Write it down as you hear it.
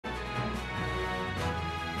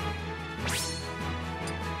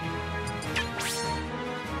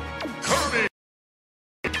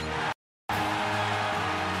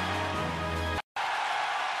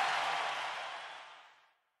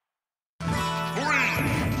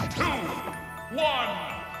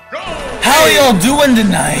How y'all doing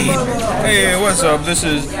tonight? Hey, what's up? This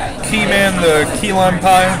is Keyman, the key lime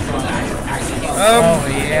pie. Oh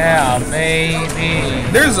yeah,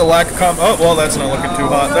 maybe. There's a lack of oh, well, that's not looking too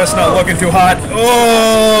hot. That's not looking too hot.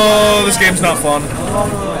 Oh, this game's not fun.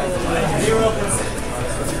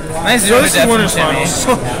 Nice. So this is winners finals.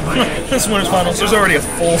 This is winners finals. There's already a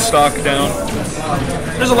full stock down.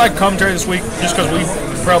 There's a lack of commentary this week, just because we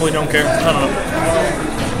probably don't care. I don't know.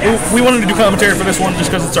 We wanted to do commentary for this one just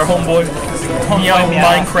because it's our homeboy.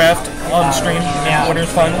 Minecraft on the stream in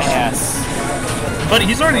winners finals. Yes. But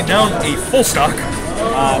he's already down a full stock.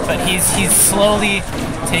 But he's slowly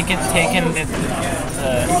taking it.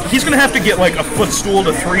 He's gonna have to get like a footstool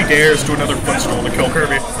to 3 dares to another footstool to kill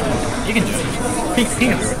Kirby. You can do it. He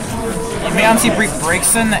can do it. MeowMC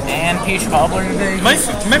breaks in and peach cobbler today. My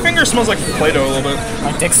finger smells like Play-Doh a little bit.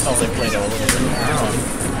 My dick smells like Play-Doh a little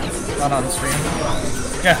bit. Not on the stream.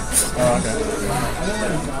 Yeah. Oh, okay.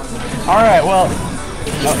 All right. Well,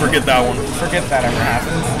 just forget that one. Forget that ever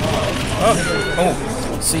happened. Oh.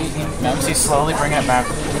 See, MeowMC slowly bringing it back.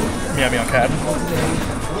 Meow Cat.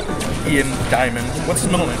 Ian Diamond. What's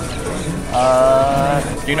his middle name?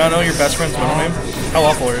 Do you not know your best friend's middle name? How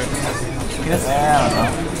awful are you? I don't know.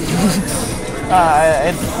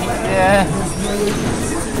 Yeah.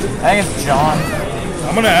 I think it's John.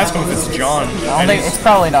 I'm gonna ask him if it's John. I don't think it's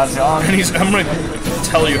probably not John. And I'm gonna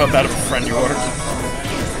tell you how bad of a friend you are.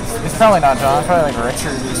 It's probably not John. It's probably like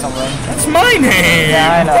Richard or something. That's my name.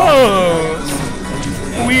 Yeah, I know.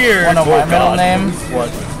 Oh, weird. Wanna know my middle name? What?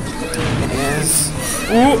 It is.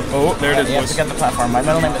 Ooh. Oh, there it is. You have to get the platform. My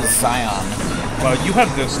middle name is Zion. Wow, you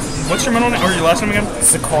have this. What's your middle name or your last name again?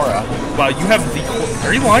 Sakura. Wow, you have the.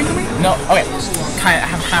 Are you lying to me? No. Okay.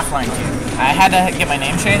 I'm half lying to you. I had to get my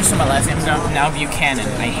name changed, so my last name's now Buchanan.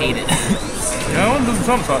 I hate it. No, it doesn't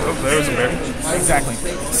sound fun. Oh, there's a bear. Exactly.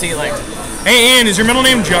 See, like. Hey, Ian, is your middle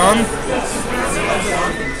name John?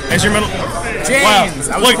 Is your middle? James.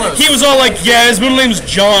 Wow. Look, close. He was all like, "Yeah, his middle name's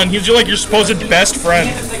John." He was like your supposed best friend.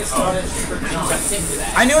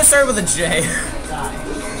 I knew it started with a J.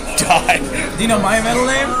 Die. Do you know my middle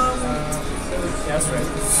name? Yeah, that's right.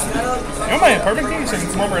 You know my apartment key, so you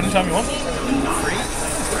can come over anytime you want.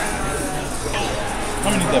 I'm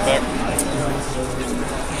gonna need that back.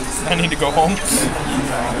 I need to go home.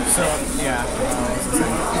 So, yeah.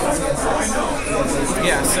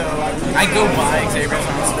 Yeah, so I go by Xavier's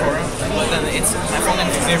on Sakura, but then my full name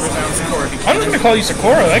is Xavier's on Sakura. I'm not gonna call you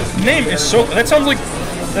Sakura. That name is so. That sounds like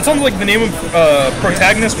the name of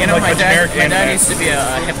protagonist from like a generic anime. My dad used to be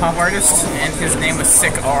a hip hop artist, and his name was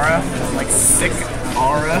Sick Aura, like Sick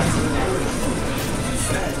Aura.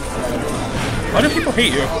 Why do people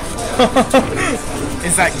hate you?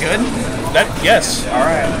 Is that good? Yes. All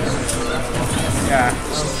right. Yeah.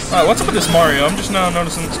 Alright, what's up with this Mario? I'm just now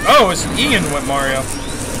noticing this. Oh, it's Ian went Mario.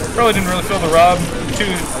 Probably didn't really feel the rob.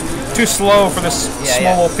 Too slow for this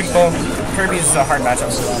small little pink ball. Kirby's a hard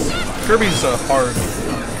matchup. Kirby's hard.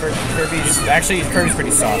 Kirby's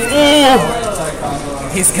pretty soft. Ooh!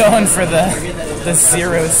 He's going for the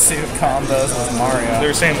zero suit combos with Mario. They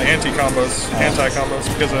were saying the anti-combos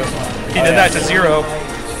because he did that to Zero.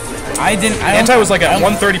 Anti was like at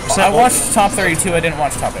 130%. I watched top 32. I didn't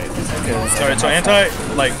watch top 8. Alright, so Anti,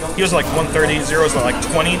 like, he was like 130, Zero's like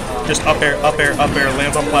 20, just up air,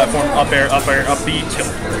 lands on platform, up air, up B, kill.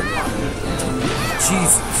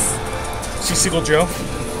 Jesus. See Seagull Joe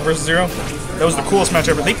versus Zero? That was the coolest match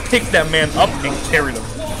ever. They picked that man up and carried him.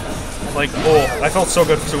 Like, oh, I felt so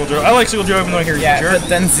good for Seagull Joe. I like Seagull Joe even though I hear he's a jerk. But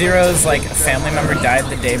then Zero's, like, a family member died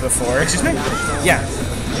the day before. Excuse me? Yeah.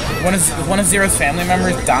 One of Zero's family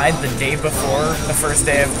members died the day before the first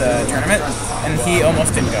day of the tournament, and he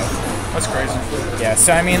almost didn't go. That's crazy. Yeah,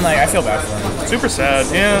 so I mean, like, I feel bad for him. Super sad.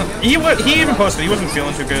 Yeah, he even posted he wasn't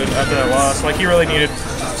feeling too good after that loss. Like, he really needed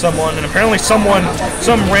someone, and apparently some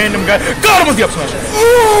random guy got him with the up smash.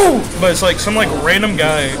 Ooh! But it's like some like random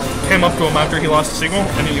guy came up to him after he lost to Seagull,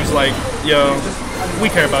 and he was like, "Yo, we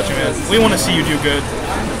care about you, man. We want to see you do good.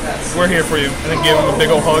 We're here for you." And then gave him a big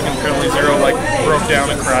old hug, and apparently Zero like broke down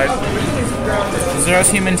and cried. Zero's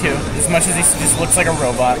human too, as much as he just looks like a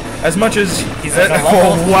robot. As much as he's like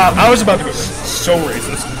oh wow, I was about to go so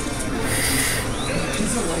racist.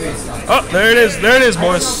 Oh, there it is,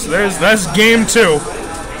 boys. That's game 2.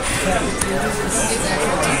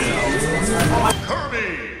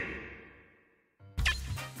 Kirby.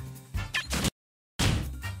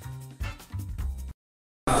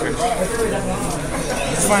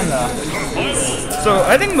 It's fine though. So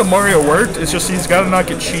I think the Mario worked. It's just he's got to not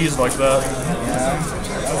get cheesed like that. Yeah,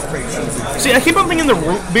 that was pretty cheesy. See, I keep on thinking the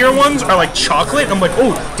root beer ones are like chocolate. I'm like,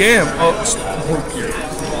 oh damn, oh root beer.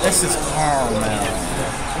 This is caramel.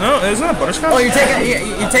 No, isn't that butterscotch? Oh, you're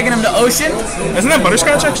taking him to Ocean? Isn't that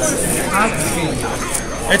butterscotch actually?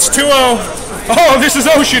 It's 2-0. Oh, this is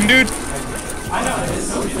Ocean, dude.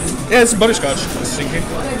 Yeah, it's butterscotch.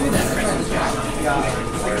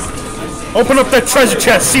 Open up that treasure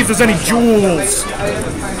chest, see if there's any jewels.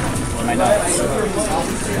 My nuts.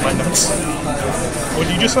 My nuts. What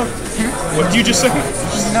did you just say? What did you just say?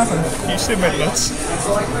 Nothing. You said my nuts.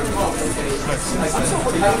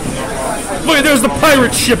 Look, there's the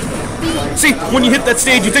pirate ship. See, when you hit that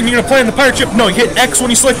stage, you think you're gonna play on the pirate ship. No, you hit X when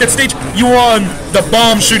you select that stage. You're on the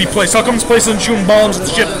bomb shooting place. How come this place isn't shooting bombs at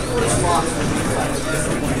the ship?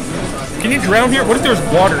 Can you drown here? What if there's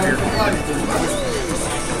water here?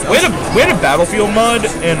 We had a Battlefield mod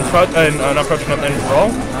and not Project Hunt and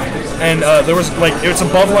Brawl, and there was like it's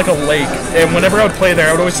above like a lake, and whenever I would play there,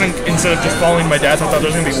 I would always think instead of just following my dad, I thought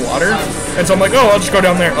there was gonna be water, and so I'm like, oh, I'll just go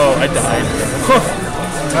down there. Oh, I died. Huh.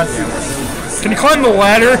 Can you climb the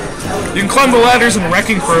ladder? You can climb the ladders in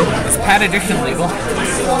Wrecking Crew. Is pad addiction legal?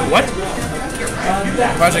 What?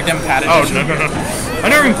 Project M pad Oh addiction. no. I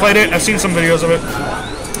never even played it. I've seen some videos of it.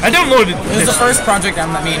 I downloaded it. It was the first Project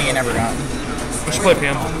M that me and Ian ever got. We should play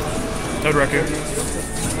PM. That would wreck you.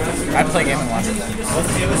 I'd play Game and watch it.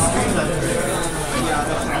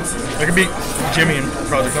 I could beat Jimmy in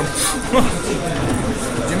Project M.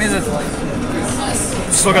 Jimmy's a...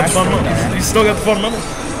 Still got the fundamentals. He's still got the fundamentals.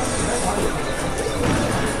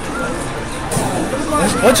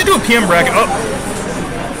 Why don't you do a PM bracket? Oh.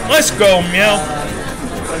 Let's go, Meow.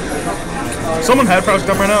 If someone had Project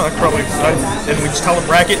M right now, and we just tell a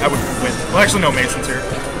bracket, I would win. Well, actually, no, Mason's here.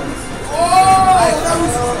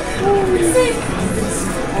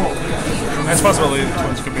 That's a possibility the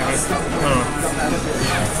twins could be right. I don't know.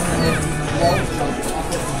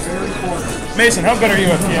 Mason, how good are you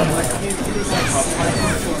at PM?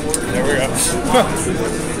 There we go.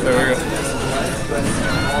 There we go.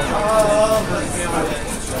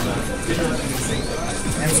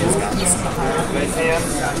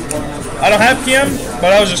 I don't have PM,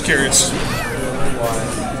 but I was just curious.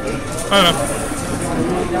 I don't know.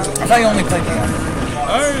 I thought you only played PM.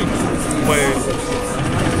 I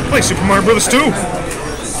play Super Mario Brothers 2.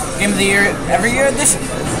 Game of the year every year edition?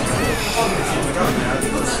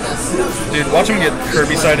 Dude, watch him get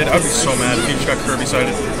Kirby sighted. I'd be so mad if he just got Kirby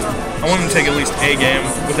sighted. I want him to take at least a game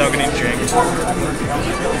without getting janked.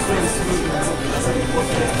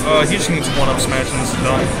 He just needs one up smash and it's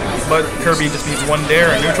done. But Kirby just needs one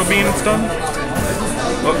dare, a neutral beam, it's done.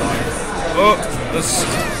 This.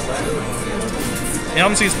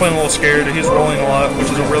 MeowMC is playing a little scared. He's rolling a lot, which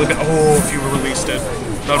is a really bad. Oh, if you released it,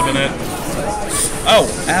 that would have been it. Oh,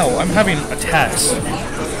 ow! I'm having attacks. What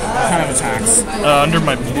kind of attacks? Under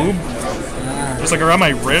my boob. Just like around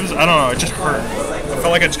my ribs. I don't know. It just hurt. I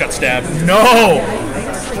felt like I just got stabbed. No!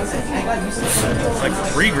 Like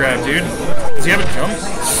re-grab, dude. Does he have a jump?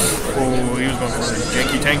 Oh, he was going for it.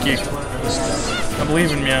 Janky tanky. I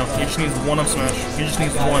believe in Meow. He just needs one up smash. He just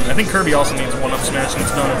needs one. I think Kirby also needs one up smash and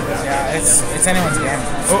it's done. Yeah, it's anyone's game.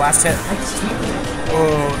 It's the last hit.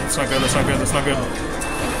 Oh, that's not good. That's not good. That's not good.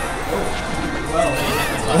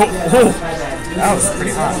 Oh. That was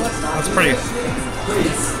pretty hot. That's pretty.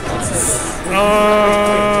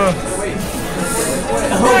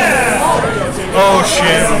 Oh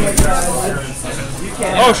shit.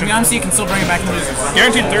 Oh shit. MeowMC can still bring it back and lose it.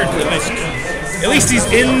 Guaranteed third at least. At least he's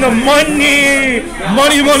in the money!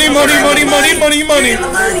 Money.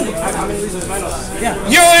 Yeah.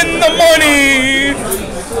 You're in the money!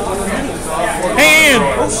 And!